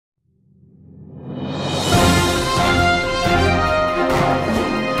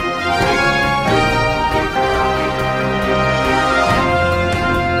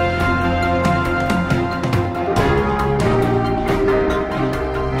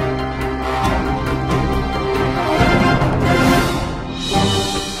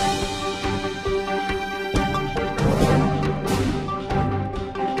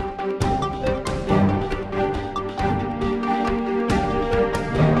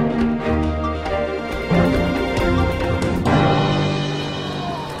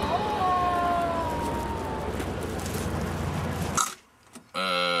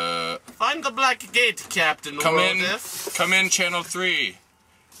gate, Captain Worldif. Come in, Channel 3.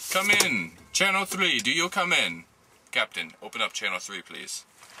 Come in, Channel 3. Do you come in? Captain, open up Channel 3, please.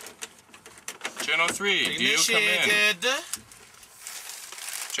 Channel 3, do you come in?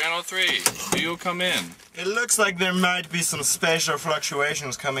 Channel 3, do you come in? It looks like there might be some spatial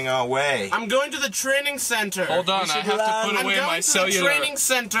fluctuations coming our way. I'm going to the training center. Hold on, I have to put away my cellular. Training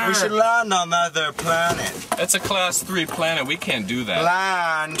center. We should land on other planet. That's a Class 3 planet. We can't do that.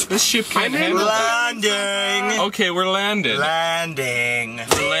 Land. This ship can't handle that. Landing. Okay, we're landed. Landing.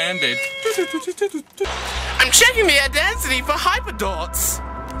 We're landed. I'm checking the density for hyperdots.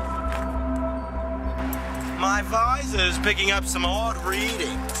 My visor's picking up some odd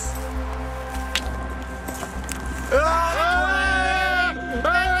readings.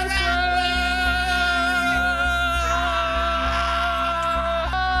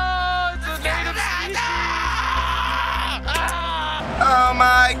 Oh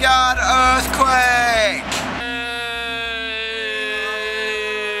my God, earthquake!